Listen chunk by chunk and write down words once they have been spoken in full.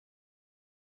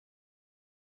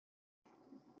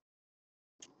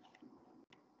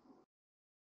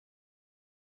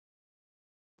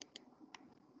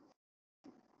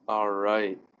All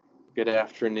right. Good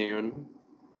afternoon.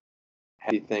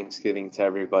 Happy Thanksgiving to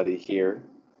everybody here.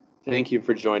 Thank you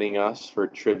for joining us for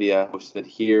trivia hosted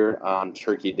here on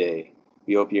Turkey Day.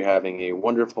 We hope you're having a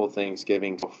wonderful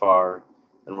Thanksgiving so far,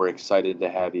 and we're excited to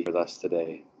have you with us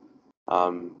today.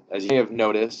 As you may have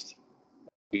noticed,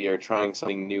 we are trying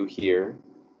something new here.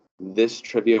 This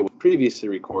trivia was previously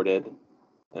recorded,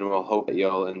 and we'll hope that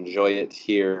you'll enjoy it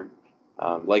here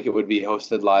like it would be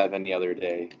hosted live any other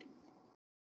day.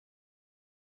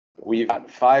 We've got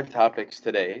 5 topics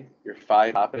today. Your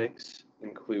 5 topics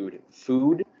include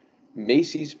food,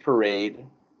 Macy's Parade,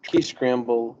 Turkey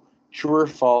Scramble, True or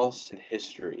False, and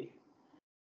history.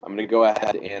 I'm going to go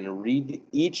ahead and read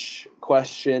each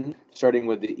question, starting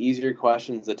with the easier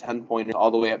questions, the 10-pointers, all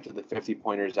the way up to the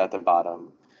 50-pointers at the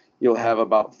bottom. You'll have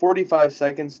about 45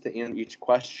 seconds to answer each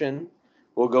question.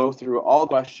 We'll go through all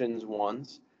questions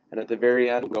once, and at the very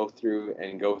end, we'll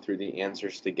go through the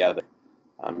answers together.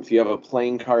 If you have a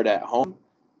playing card at home,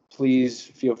 please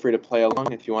feel free to play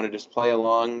along. If you want to just play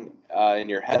along in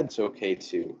your head, it's okay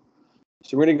too.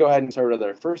 So we're going to go ahead and start with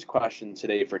our first question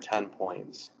today for 10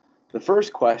 points. The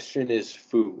first question is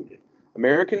food.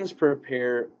 Americans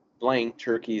prepare blank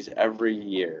turkeys every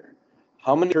year.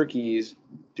 How many turkeys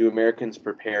do Americans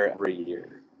prepare every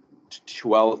year?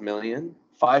 12 million,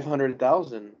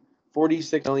 500,000,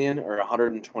 46 million, or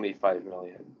 125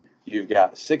 million? You've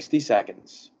got 60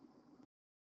 seconds.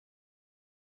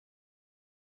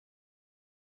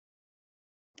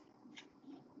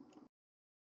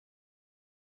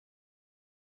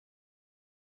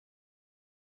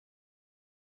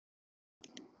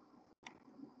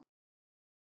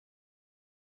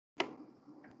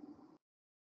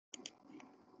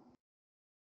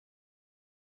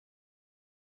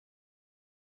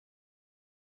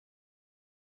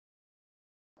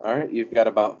 All right, you've got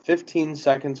about 15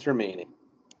 seconds remaining.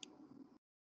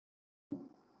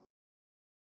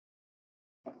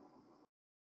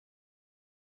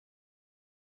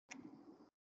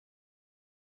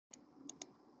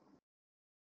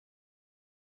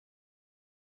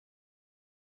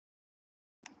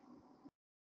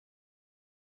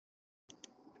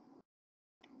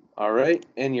 All right,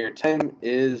 and your time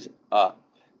is up.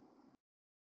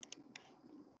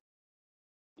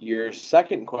 Your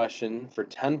second question for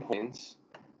 10 points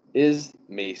is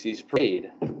Macy's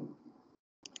Parade.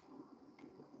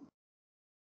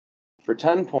 For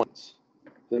 10 points,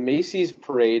 the Macy's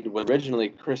Parade was originally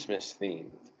Christmas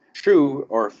themed. True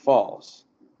or false?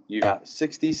 You got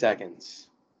 60 seconds.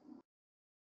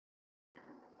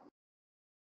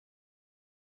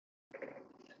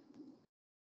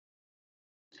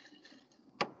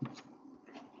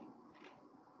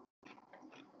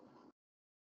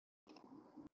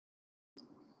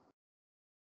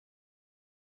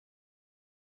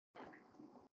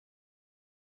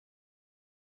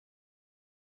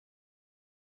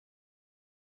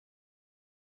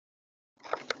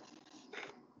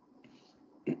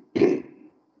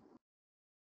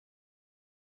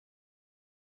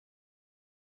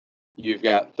 You've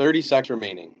got 30 seconds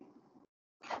remaining.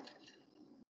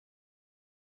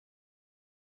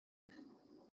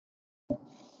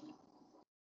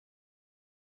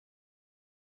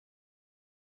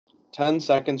 Ten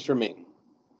seconds remaining.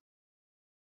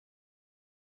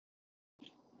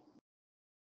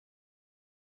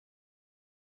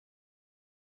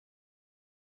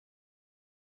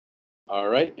 All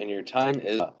right, and your time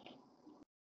is up.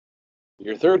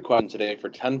 Your third question today for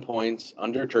 10 points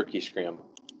under Turkey Scramble.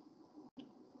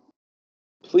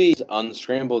 Please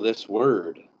unscramble this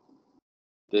word.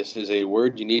 This is a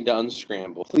word you need to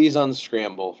unscramble. Please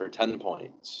unscramble for 10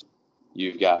 points.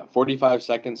 You've got 45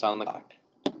 seconds on the clock.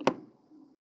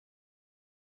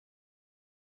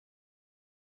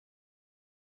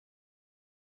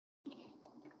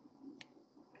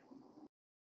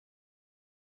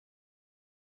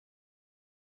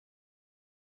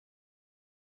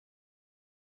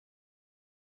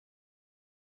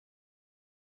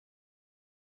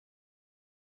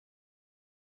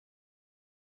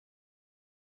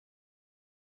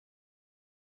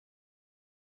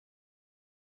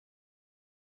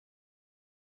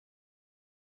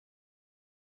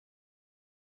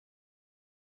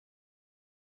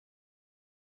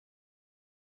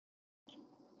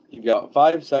 You've got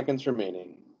 5 seconds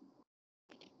remaining.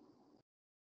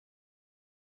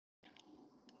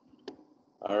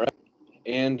 All right,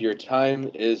 and your time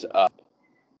is up.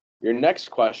 Your next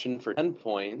question for 10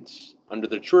 points under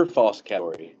the true or false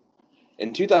category.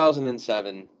 In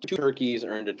 2007, 2 turkeys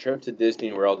earned a trip to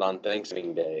Disney World on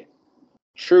Thanksgiving Day.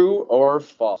 True or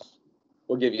false?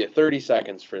 We'll give you 30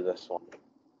 seconds for this one.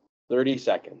 30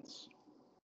 seconds.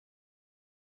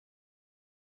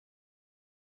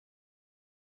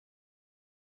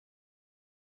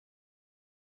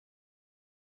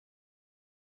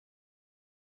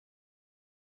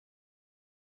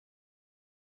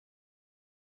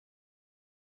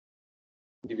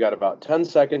 You've got about 10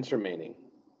 seconds remaining.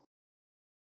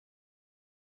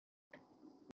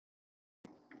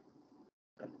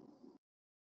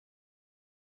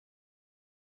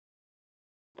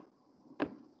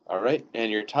 All right,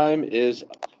 and your time is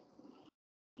up.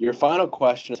 Your final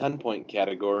question, 10-point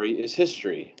category, is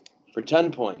history for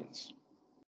 10 points.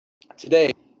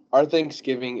 Today, our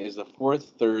Thanksgiving is the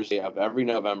fourth Thursday of every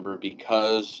November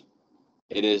because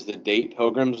it is the date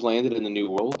Pilgrims landed in the New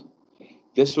World.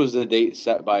 This was the date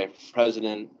set by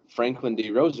President Franklin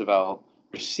D. Roosevelt.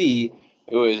 C,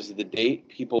 it was the date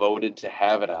people voted to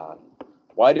have it on.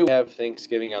 Why do we have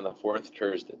Thanksgiving on the fourth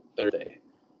Thursday?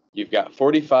 You've got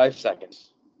 45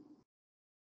 seconds.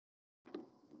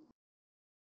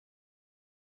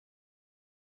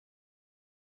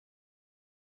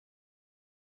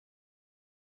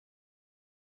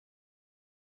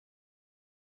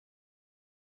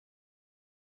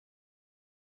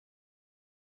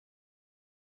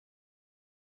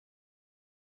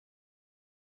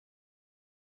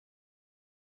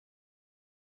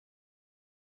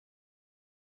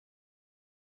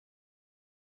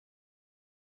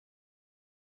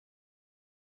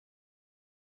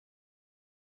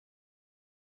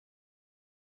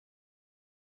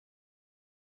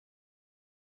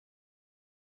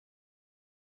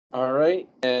 All right,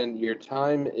 and your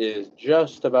time is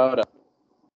just about up.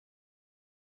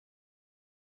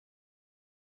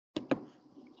 All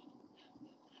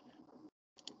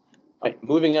right,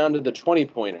 moving on to the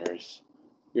 20-pointers.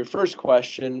 Your first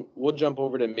question, we'll jump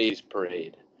over to Macy's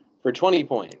Parade. For 20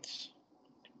 points,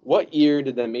 what year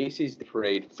did the Macy's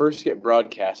Parade first get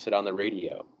broadcasted on the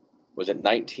radio? Was it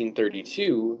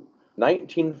 1932,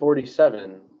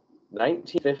 1947,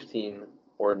 1915,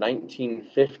 or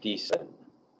 1957?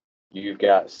 You've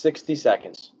got 60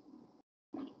 seconds.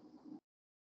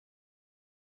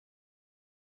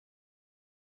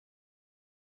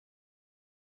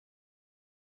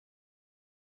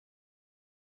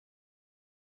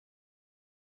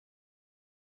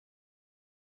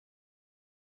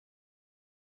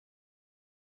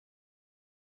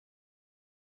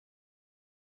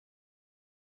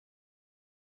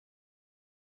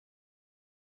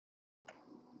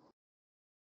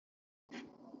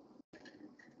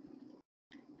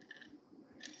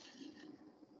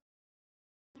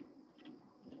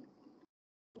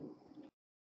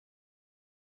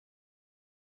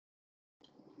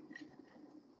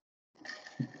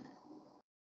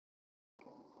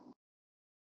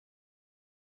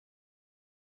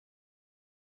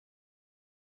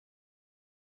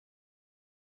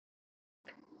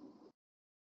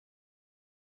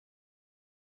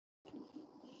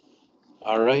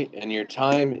 All right, and your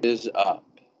time is up.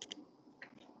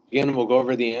 Again, we'll go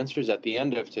over the answers at the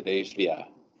end of today's video.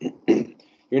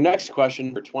 Your next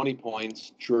question for 20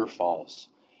 points, true or false?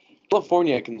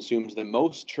 California consumes the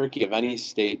most turkey of any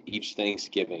state each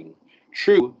Thanksgiving.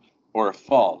 True or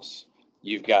false?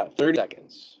 You've got 30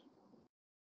 seconds.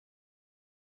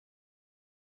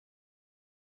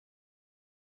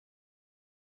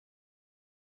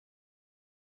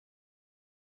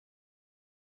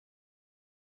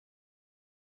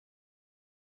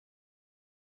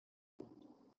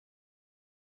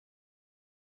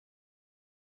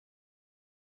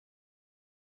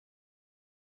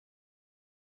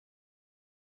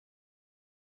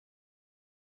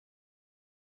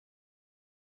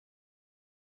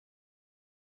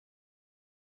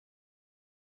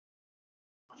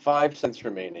 Five cents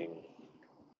remaining.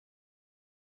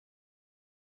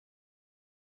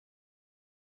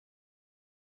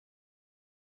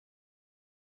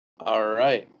 All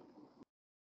right.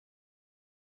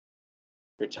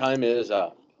 Your time is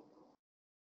up.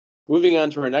 Moving on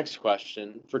to our next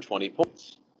question for 20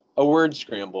 points. A word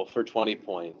scramble for 20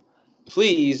 points.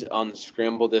 Please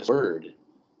unscramble this word.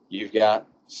 You've got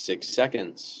 6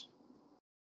 seconds.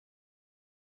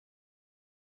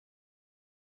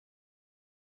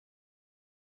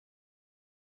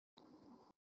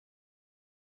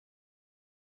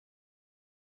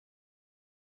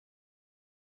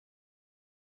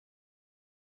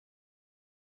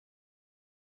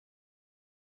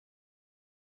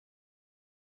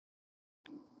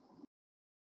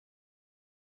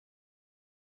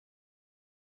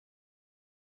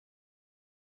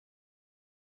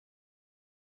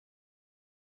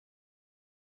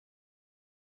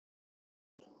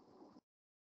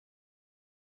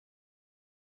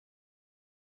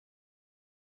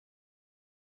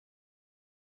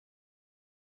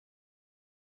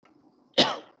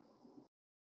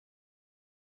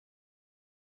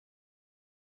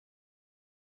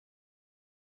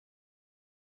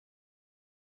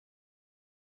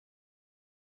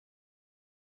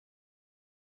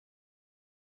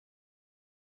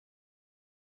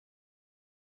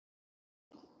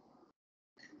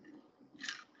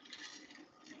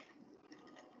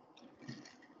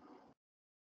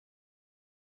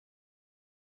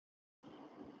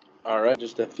 All right,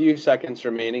 just a few seconds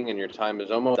remaining and your time is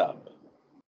almost up.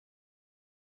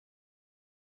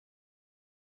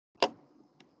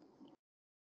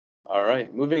 All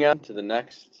right, moving on to the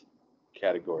next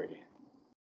category.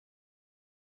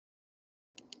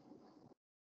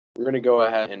 We're going to go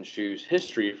ahead and choose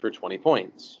history for 20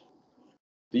 points.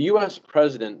 The U.S.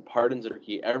 president pardons a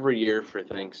turkey every year for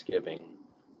Thanksgiving.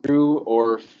 True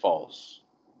or false?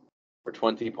 For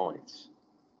 20 points.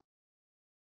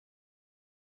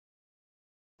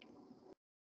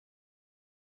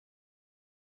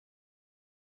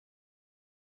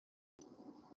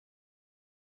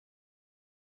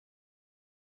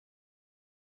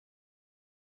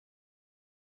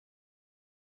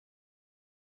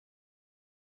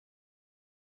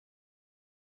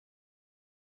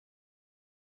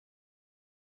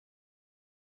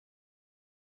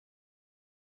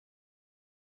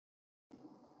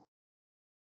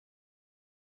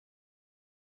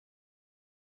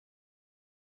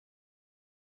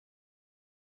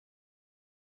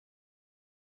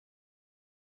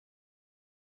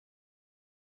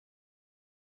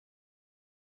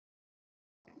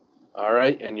 All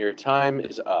right, and your time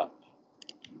is up.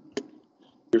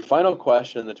 Your final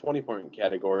question in the 20-point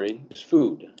category is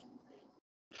food.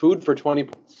 Food for 20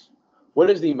 points. What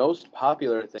is the most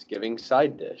popular Thanksgiving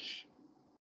side dish?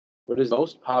 What is the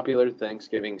most popular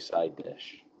Thanksgiving side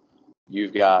dish?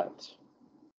 You've got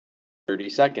 30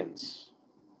 seconds.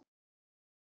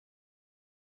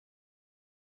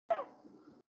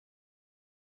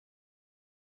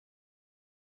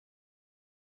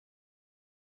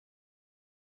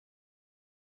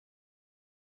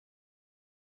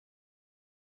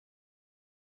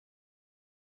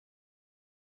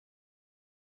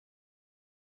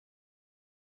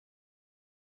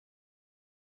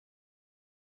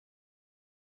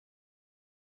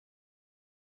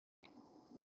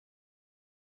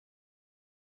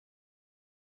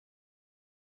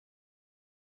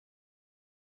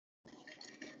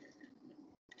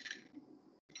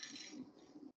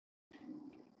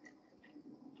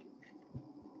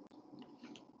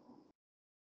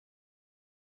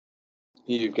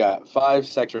 You've got 5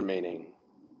 seconds remaining.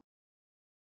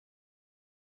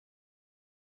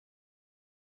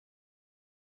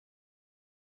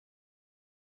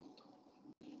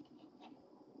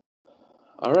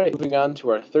 All right, moving on to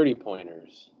our 30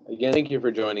 pointers. Again, thank you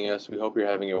for joining us. We hope you're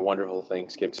having a wonderful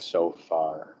Thanksgiving so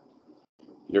far.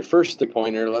 Your first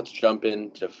 3-pointer, let's jump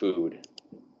into food.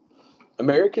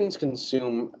 Americans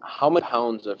consume how many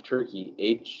pounds of turkey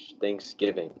each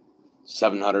Thanksgiving?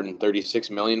 736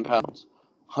 million pounds,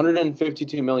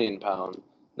 152 million pounds,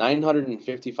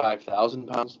 955,000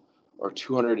 pounds, or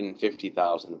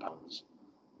 250,000 pounds?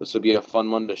 This will be a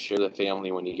fun one to share with the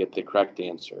family when you get the correct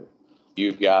answer.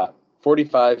 You've got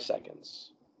 45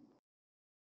 seconds.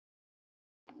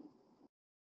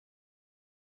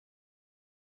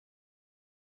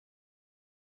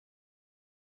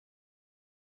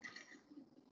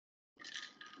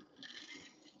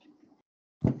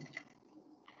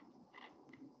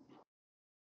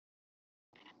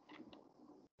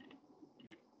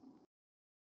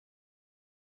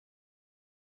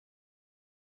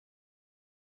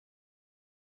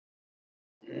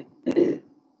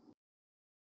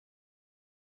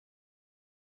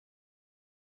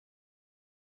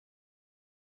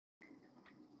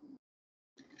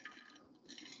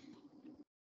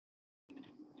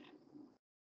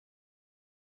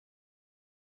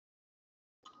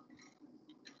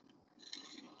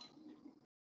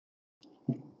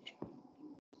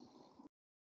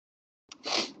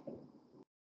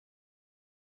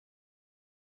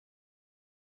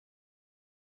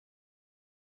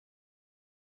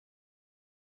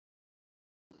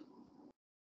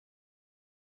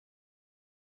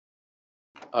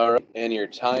 All right, and your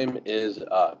time is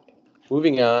up.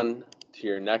 Moving on to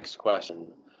your next question.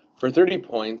 For 30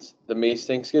 points, the Mace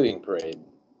Thanksgiving Parade.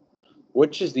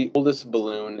 Which is the oldest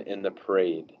balloon in the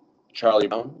parade? Charlie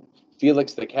Brown,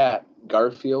 Felix the Cat,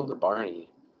 Garfield, or Barney?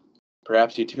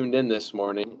 Perhaps you tuned in this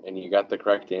morning and you got the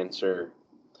correct answer.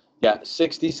 Yeah,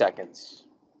 60 seconds.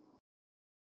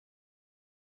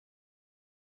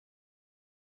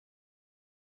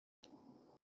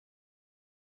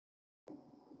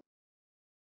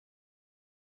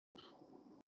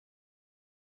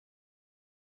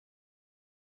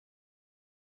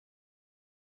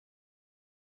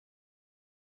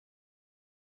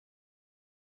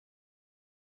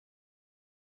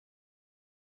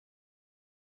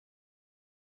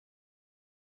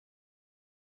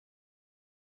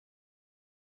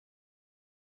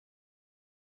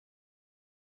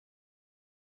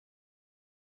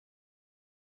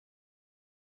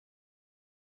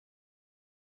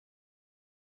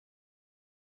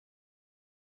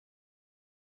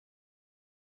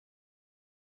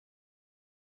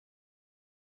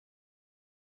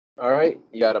 All right,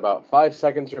 you got about 5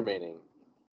 seconds remaining.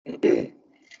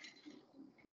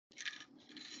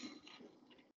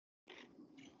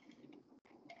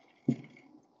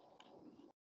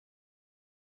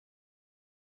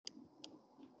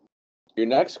 Your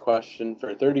next question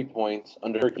for 30 points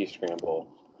under Turkey Scramble.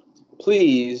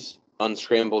 Please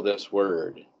unscramble this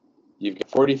word. You've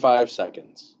got 45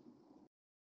 seconds.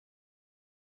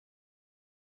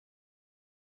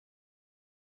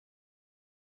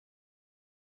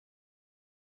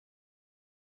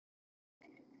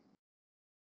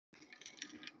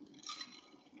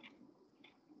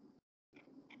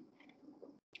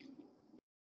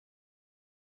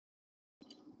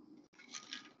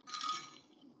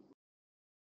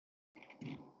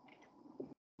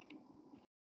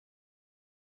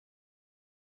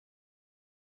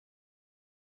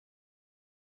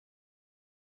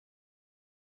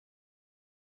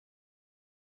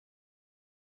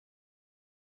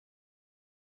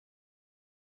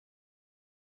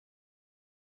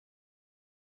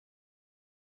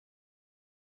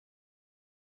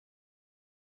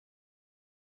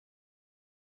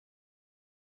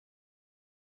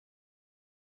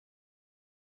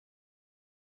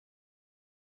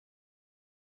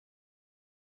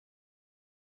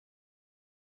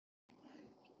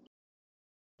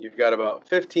 You've got about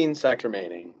 15 seconds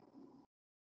remaining.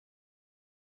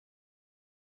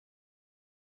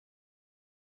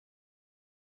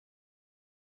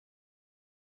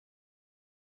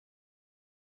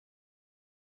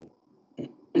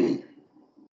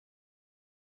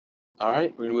 All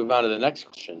right, we're going to move on to the next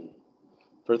question.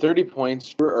 For 30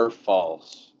 points, true or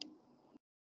false?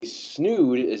 A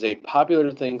snood is a popular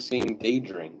Thanksgiving day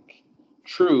drink.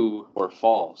 True or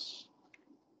false?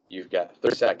 You've got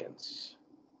 30 seconds.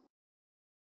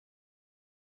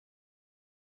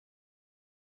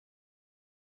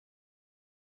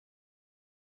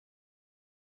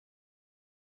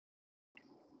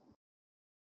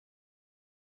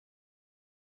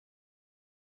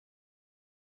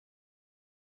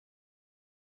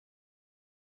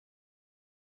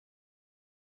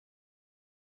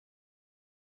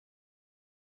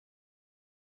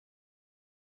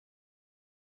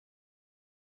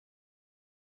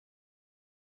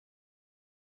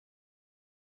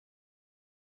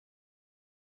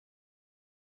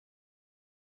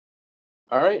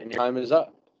 All right, and your time is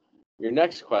up. Your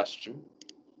next question,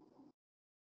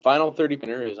 final 30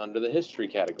 pointer, is under the history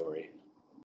category.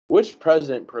 Which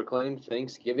president proclaimed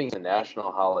Thanksgiving as a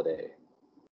national holiday?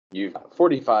 You've got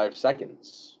 45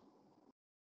 seconds.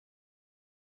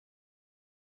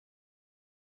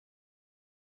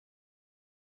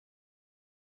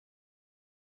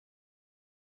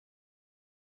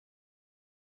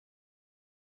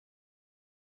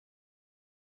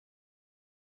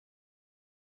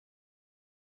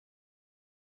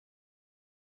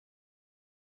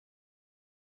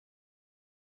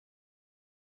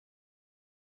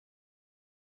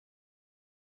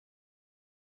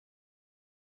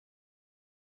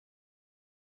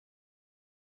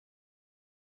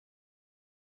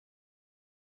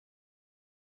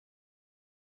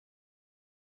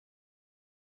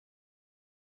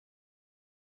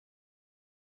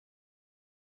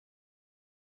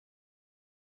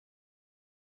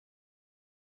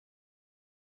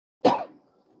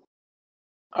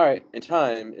 All right, and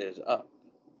time is up.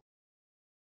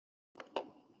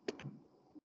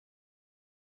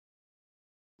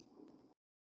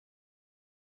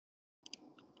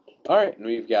 All right, and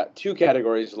we've got 2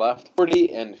 categories left,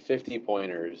 40 and 50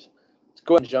 pointers. Let's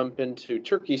go ahead and jump into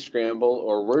Turkey Scramble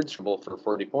or Word Scramble for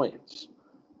 40 points.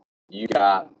 You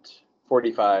got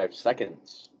 45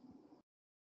 seconds.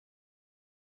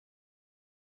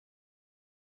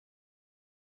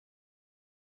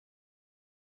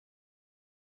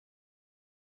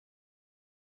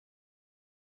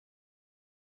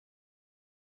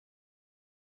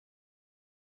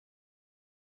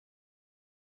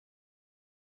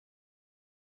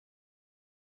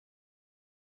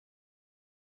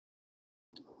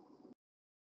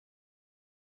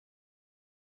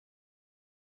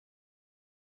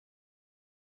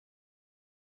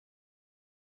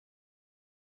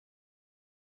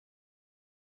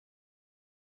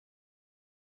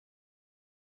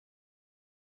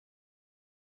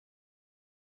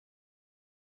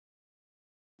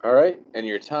 All right, and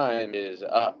your time is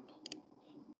up.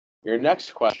 Your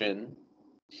next question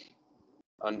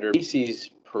under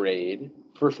Macy's Parade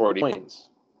for 40 points.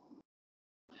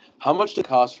 How much does it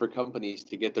cost for companies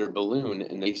to get their balloon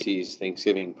in Macy's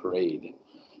Thanksgiving Parade?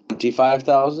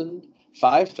 $25,000,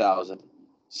 $5,000,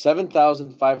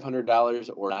 $7,500,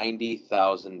 or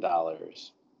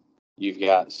 $90,000? You've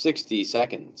got 60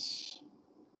 seconds.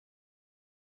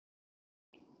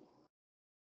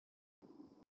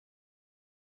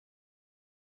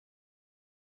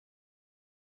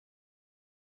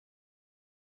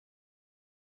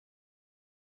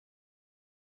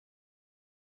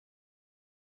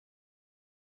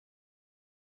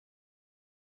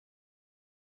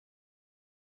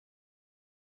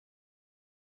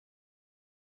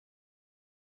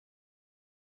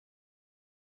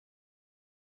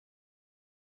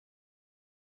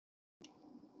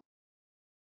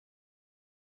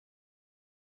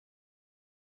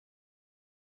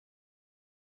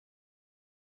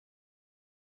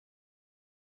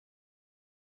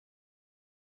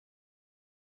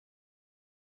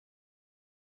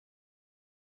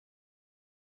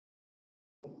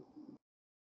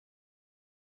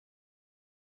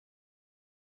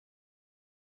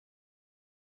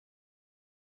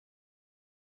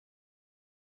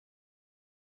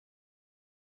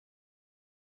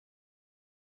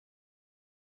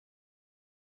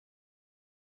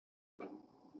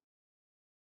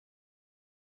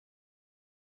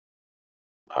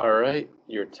 All right,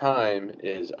 your time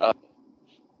is up.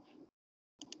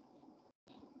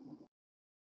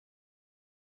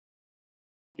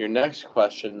 Your next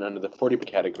question under the 40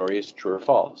 category is true or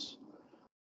false.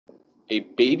 A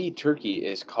baby turkey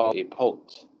is called a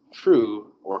poult.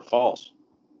 True or false?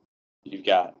 You've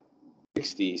got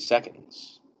 60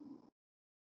 seconds.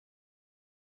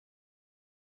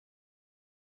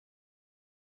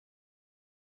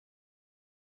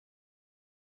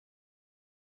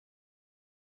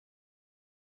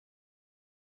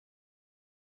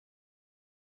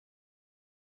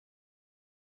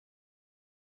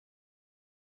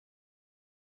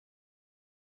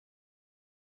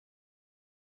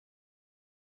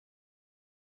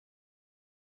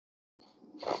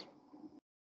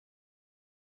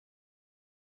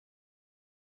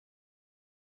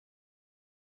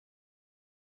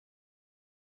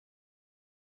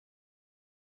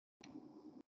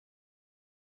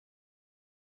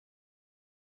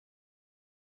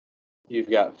 You've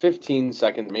got 15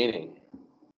 seconds remaining.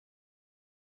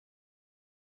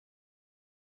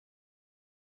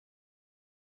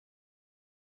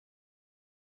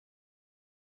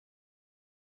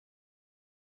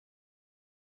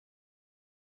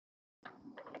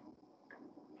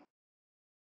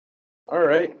 All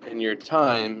right, and your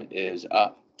time is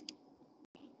up.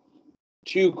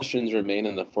 2 questions remain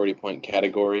in the 40-point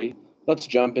category. Let's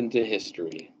jump into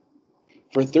history.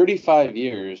 For 35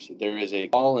 years, there is a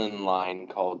call-in line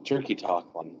called Turkey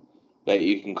Talk Line that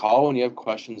you can call when you have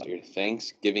questions about your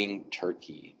Thanksgiving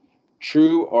turkey.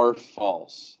 True or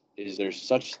false? Is there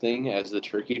such thing as the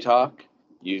Turkey Talk?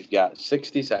 You've got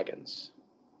 60 seconds.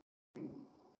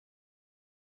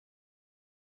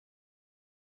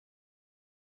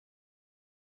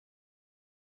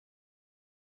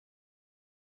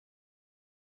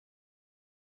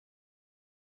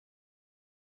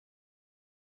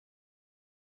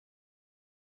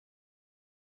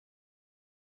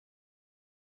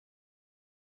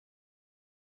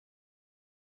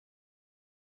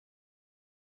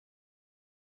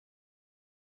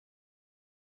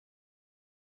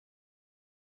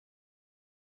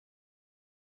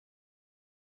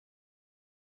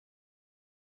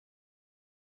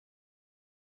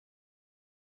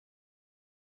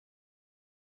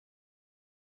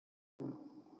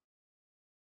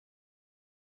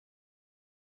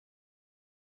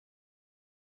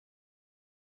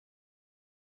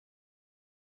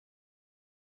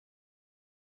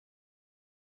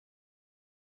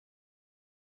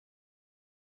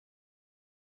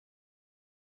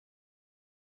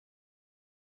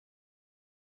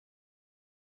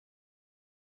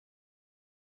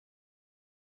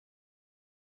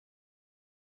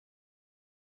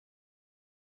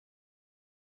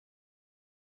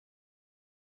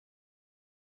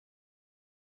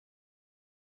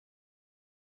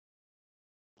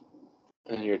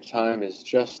 And your time is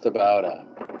just about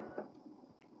up.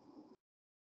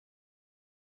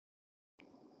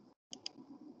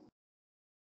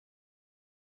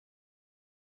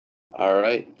 All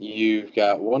right, you've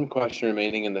got 1 question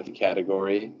remaining in the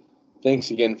category.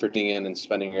 Thanks again for tuning in and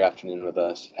spending your afternoon with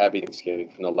us. Happy Thanksgiving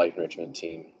from the Life Enrichment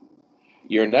team.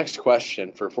 Your next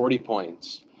question for 40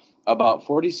 points. About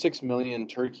 46 million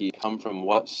turkeys come from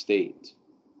what state?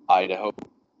 Idaho,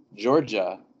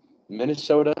 Georgia,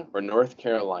 Minnesota, or North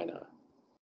Carolina?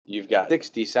 You've got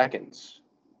 60 seconds.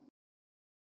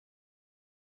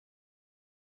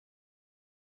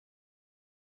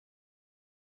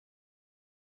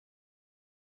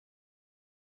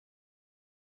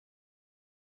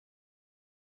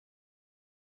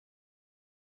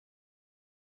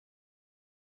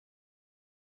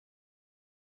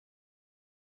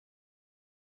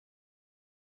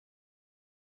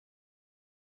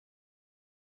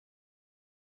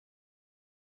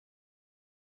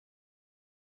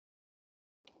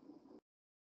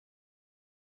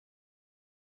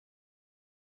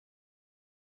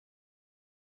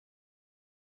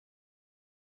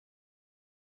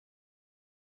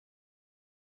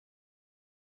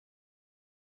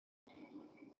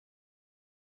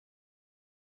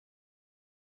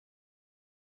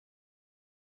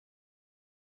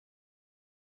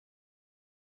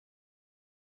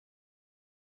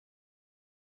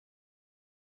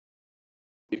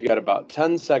 You've got about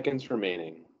 10 seconds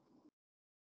remaining.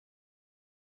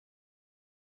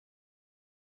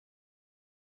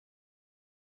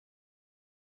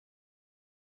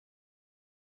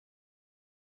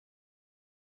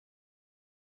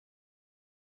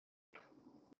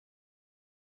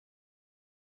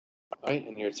 All right,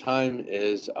 and your time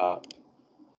is up.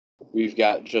 We've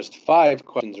got just 5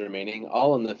 questions remaining,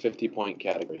 all in the 50-point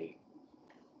category.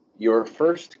 Your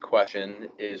first question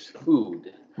is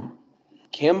food.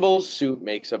 Campbell's Soup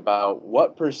makes about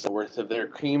what percent worth of their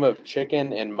cream of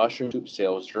chicken and mushroom soup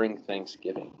sales during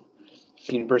Thanksgiving?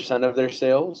 15% of their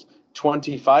sales,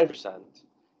 25%,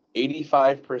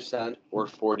 85%, or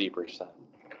 40%?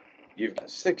 You've got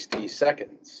 60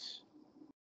 seconds.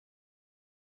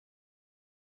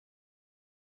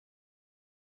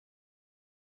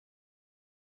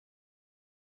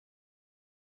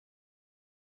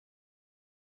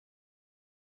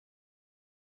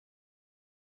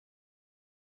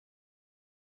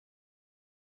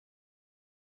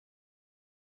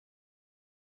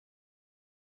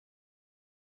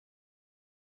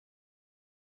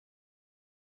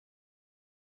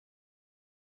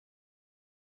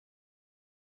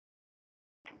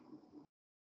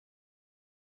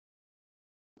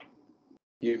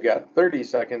 You've got 30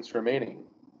 seconds remaining.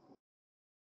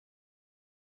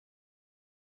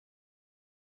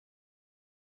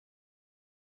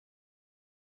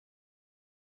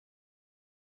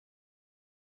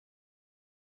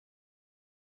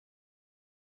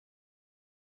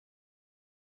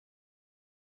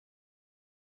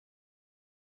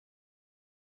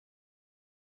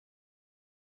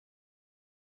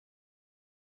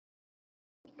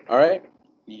 All right,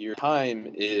 your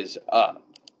time is up.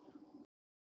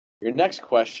 Your next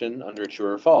question under true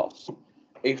or false.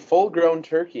 A full-grown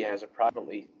turkey has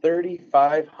approximately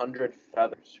 3,500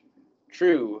 feathers.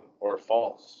 True or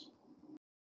false?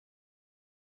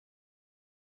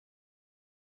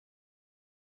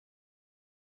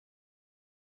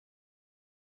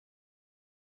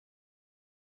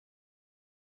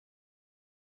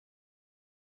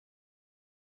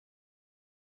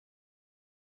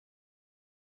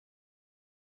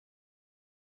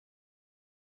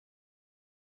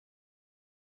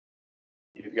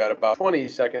 You've got about 20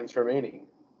 seconds remaining.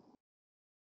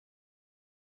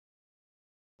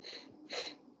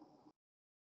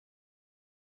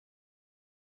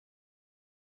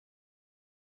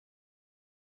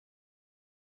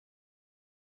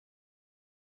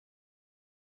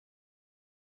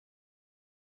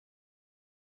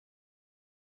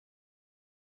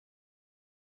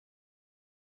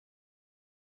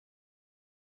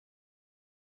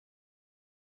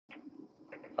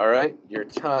 All right, your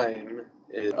time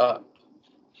is up.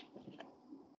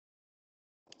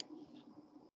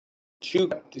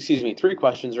 Three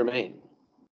questions remain.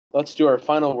 Let's do our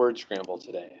final word scramble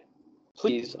today.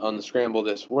 Please unscramble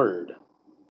this word.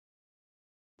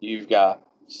 You've got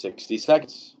 60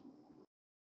 seconds.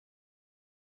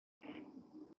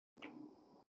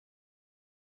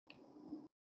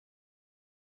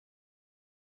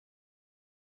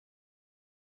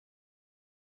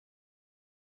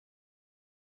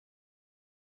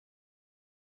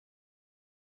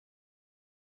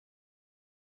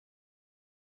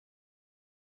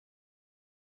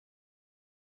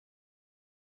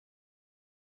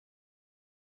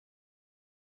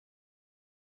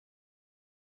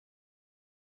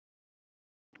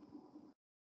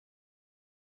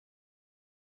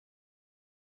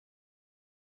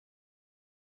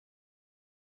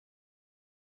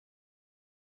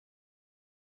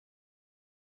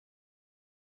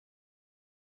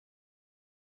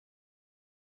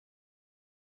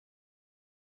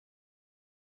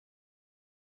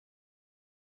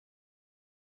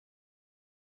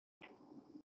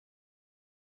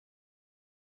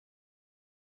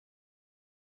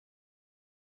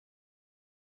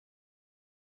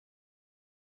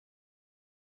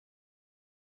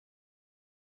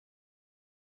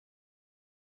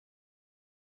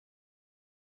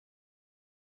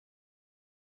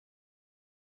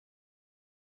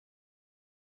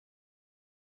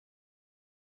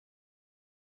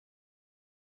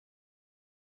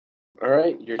 All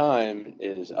right, your time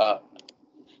is up.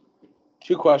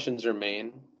 Two questions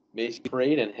remain. Macy's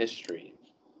Parade and History.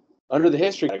 Under the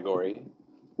history category,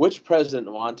 which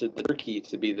president wanted the turkey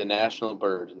to be the national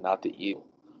bird, not the eagle?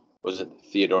 Was it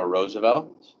Theodore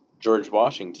Roosevelt, George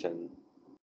Washington,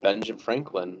 Benjamin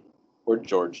Franklin, or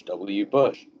George W.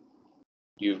 Bush?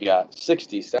 You've got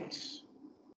 60 seconds.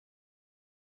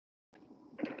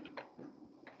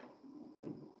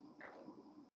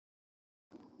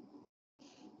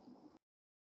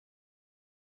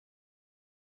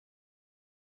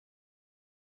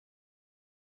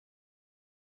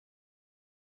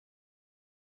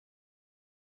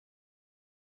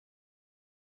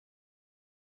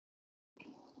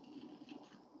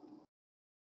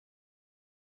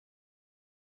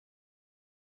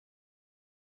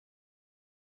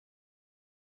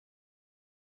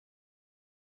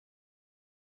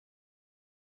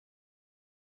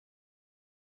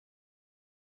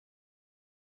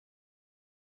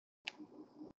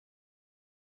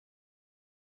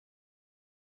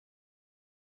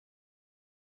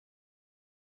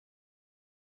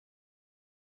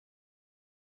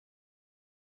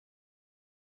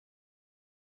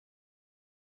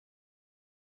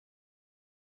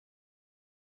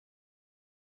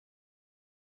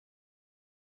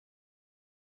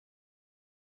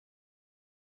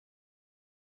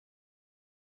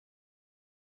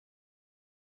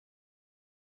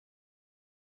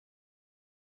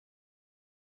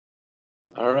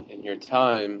 All right, and your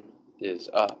time is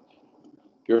up.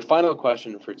 Your final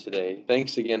question for today.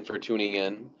 Thanks again for tuning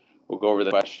in. We'll go over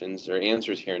the questions or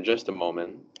answers here in just a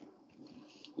moment.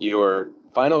 Your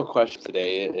final question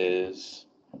today is,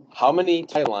 how many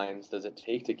tie lines does it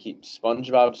take to keep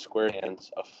SpongeBob SquarePants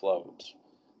afloat?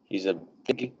 He's a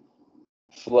big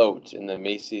float in the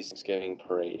Macy's Thanksgiving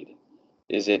Parade.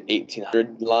 Is it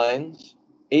 1,800 lines,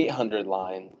 800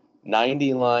 lines,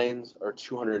 90 lines, or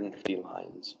 250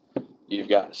 lines? You've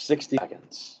got 60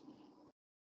 seconds.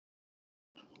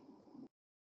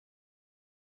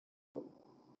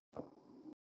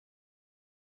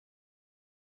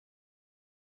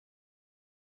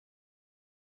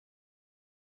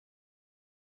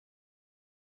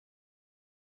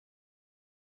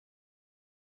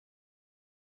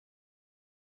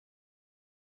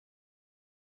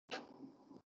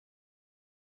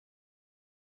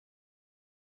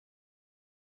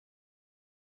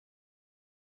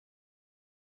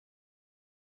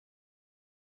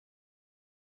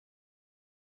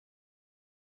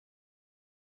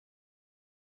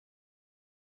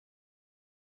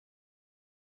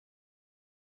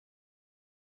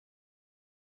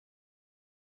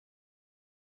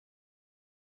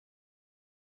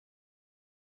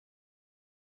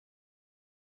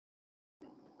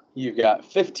 You've got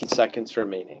 15 seconds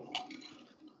remaining.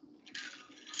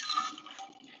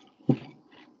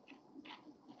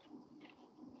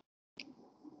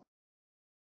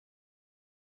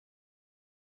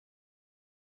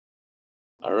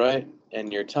 All right,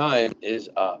 and your time is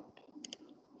up.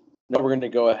 Now we're going to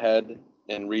go ahead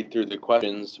and read through the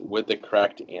questions with the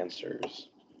correct answers.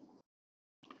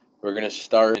 We're going to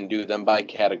start and do them by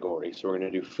category. So we're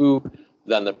going to do food,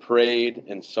 then the parade,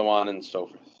 and so on and so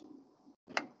forth.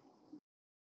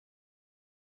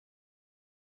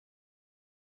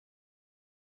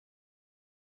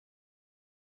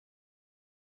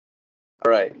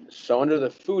 All right, so under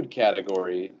the food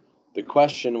category, the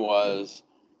question was,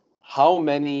 how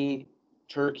many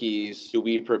turkeys do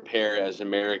we prepare as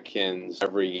Americans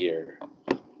every year?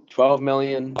 12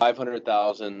 million,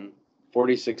 500,000,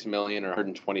 46 million, or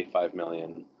 125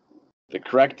 million? The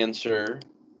correct answer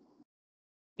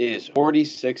is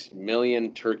 46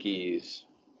 million turkeys.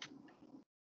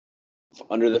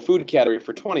 Under the food category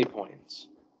for 20 points,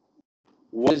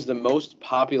 what is the most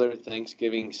popular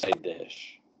Thanksgiving side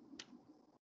dish?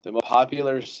 The most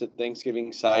popular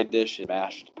Thanksgiving side dish is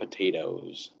mashed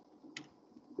potatoes.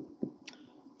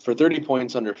 For 30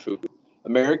 points under food,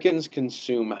 Americans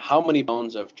consume how many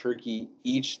pounds of turkey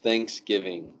each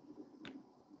Thanksgiving?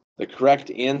 The correct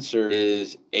answer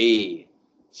is A,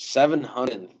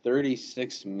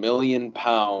 736 million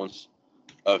pounds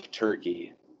of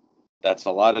turkey. That's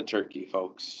a lot of turkey,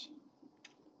 folks.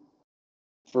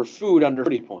 For food under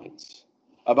 40 points,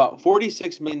 about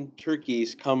 46 million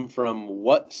turkeys come from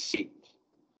what state?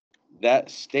 That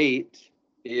state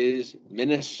is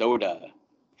Minnesota.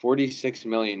 46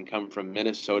 million come from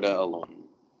Minnesota alone.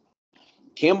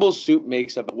 Campbell's Soup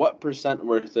makes up what percent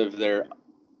worth of their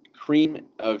cream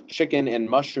of chicken and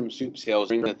mushroom soup sales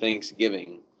during the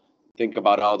Thanksgiving? Think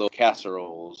about all those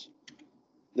casseroles.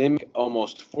 They make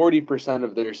almost 40%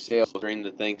 of their sales during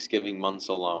the Thanksgiving months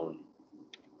alone.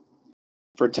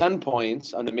 For 10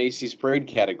 points on the Macy's Parade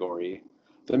category,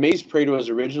 the Macy's Parade was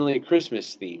originally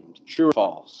Christmas themed. True or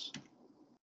false?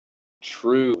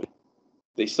 True.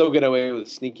 They still get away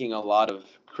with sneaking a lot of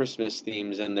Christmas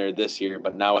themes in there this year,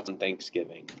 but now it's on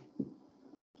Thanksgiving.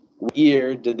 What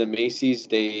year did the Macy's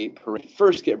Day Parade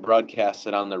first get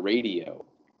broadcasted on the radio?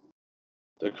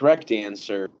 The correct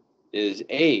answer is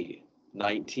A,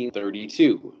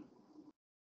 1932.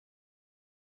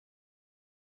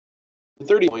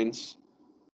 30 points.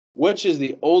 Which is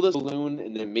the oldest balloon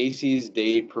in the Macy's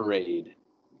Day Parade?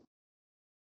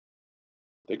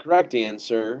 The correct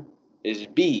answer is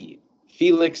B,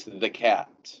 Felix the Cat.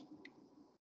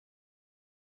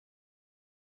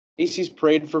 Macy's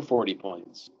Parade for 40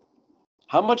 points.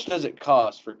 How much does it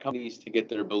cost for companies to get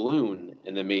their balloon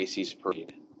in the Macy's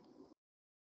Parade?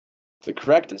 The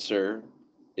correct answer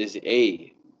is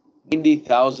A,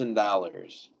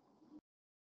 $90,000.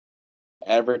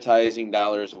 Advertising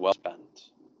dollars well spent.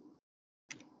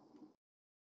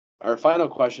 Our final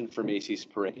question for Macy's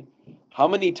Parade. How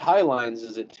many tie lines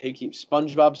does it take to keep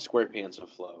SpongeBob SquarePants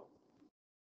afloat?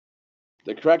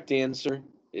 The correct answer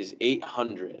is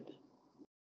 800.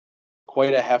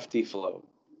 Quite a hefty float.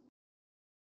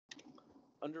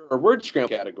 Under our word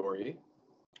scramble category,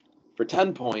 for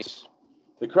 10 points,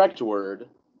 the correct word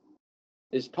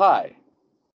is pie.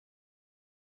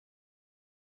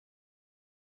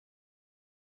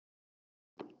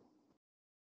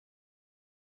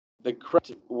 The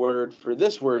correct word for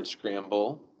this word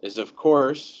scramble is, of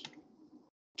course,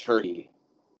 turkey.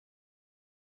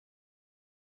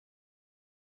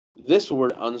 This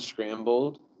word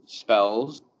unscrambled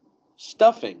spells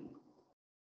stuffing,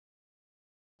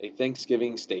 a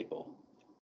Thanksgiving staple.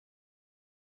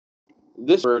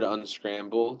 This word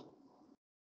unscrambled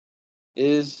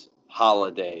is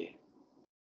holiday.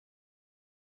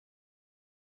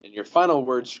 And your final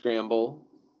word scramble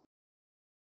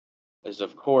is,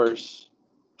 of course,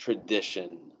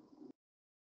 tradition.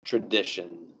 Tradition.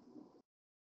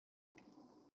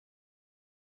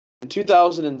 In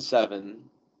 2007,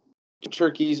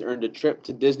 turkeys earned a trip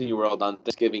to Disney World on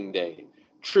Thanksgiving Day.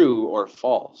 True or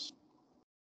false?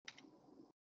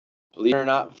 Believe it or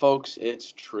not, folks,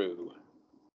 it's true.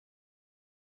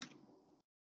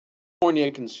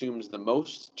 California consumes the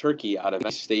most turkey out of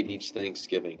any state each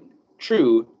Thanksgiving.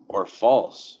 True or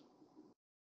false?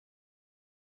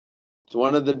 It's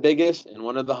one of the biggest and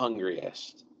one of the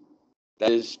hungriest.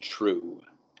 That is true.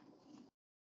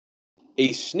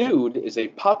 A snood is a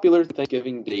popular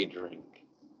Thanksgiving Day drink.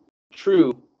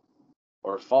 True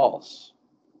or false?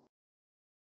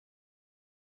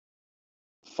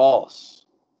 False.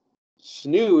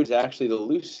 Snood is actually the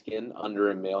loose skin under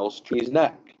a male's tree's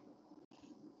neck.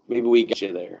 Maybe we get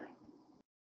you there.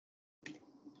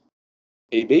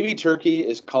 A baby turkey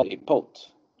is called a poult.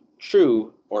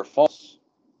 True or false?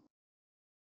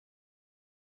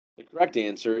 The correct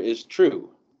answer is true.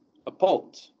 A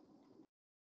poult.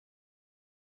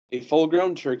 A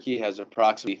full-grown turkey has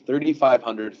approximately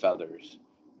 3,500 feathers.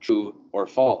 True or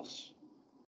false?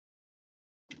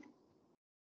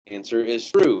 Answer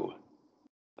is true.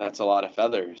 That's a lot of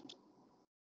feathers.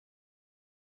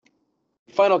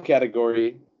 Final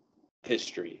category,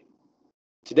 history.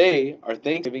 Today, our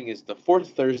Thanksgiving is the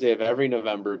fourth Thursday of every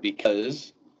November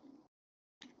because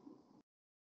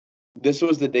this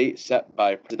was the date set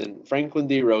by President Franklin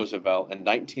D. Roosevelt in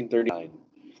 1939,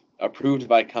 approved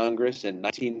by Congress in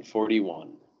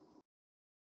 1941.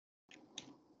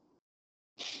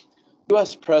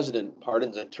 U.S. President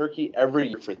pardons a turkey every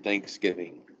year for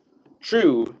Thanksgiving.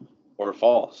 True or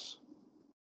false?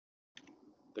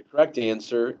 The correct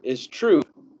answer is true.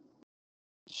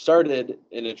 Started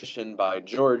in a tradition by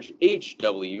George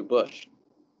H.W. Bush.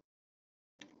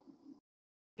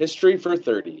 History for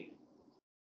 30.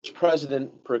 Which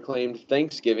president proclaimed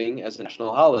Thanksgiving as a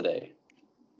national holiday?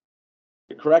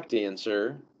 The correct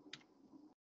answer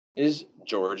is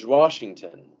George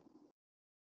Washington.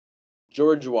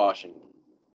 George Washington.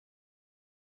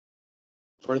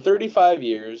 For 35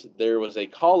 years, there was a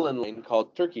call-in line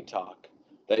called Turkey Talk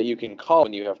that you can call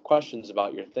when you have questions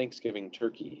about your Thanksgiving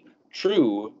turkey.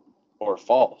 True or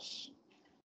false?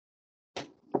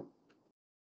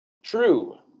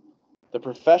 True. The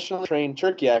professionally trained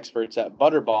turkey experts at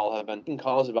Butterball have been taking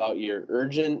calls about your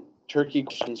urgent turkey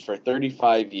questions for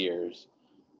 35 years.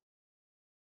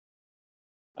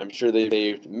 I'm sure they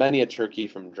saved many a turkey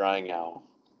from drying out.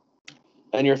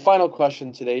 And your final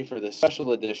question today for the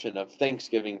special edition of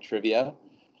Thanksgiving Trivia.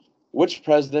 Which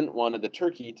president wanted the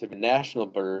turkey to be a national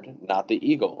bird, not the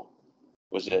eagle?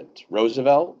 Was it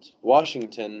Roosevelt,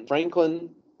 Washington, Franklin,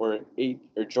 or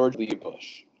George W.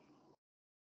 Bush?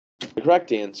 The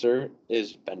correct answer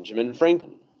is Benjamin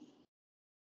Franklin.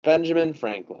 Benjamin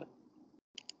Franklin.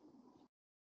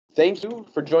 Thank you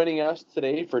for joining us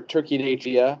today for Turkey Day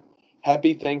Trivia.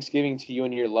 Happy Thanksgiving to you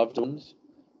and your loved ones.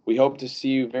 We hope to see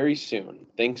you very soon.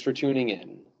 Thanks for tuning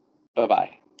in.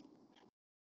 Bye-bye.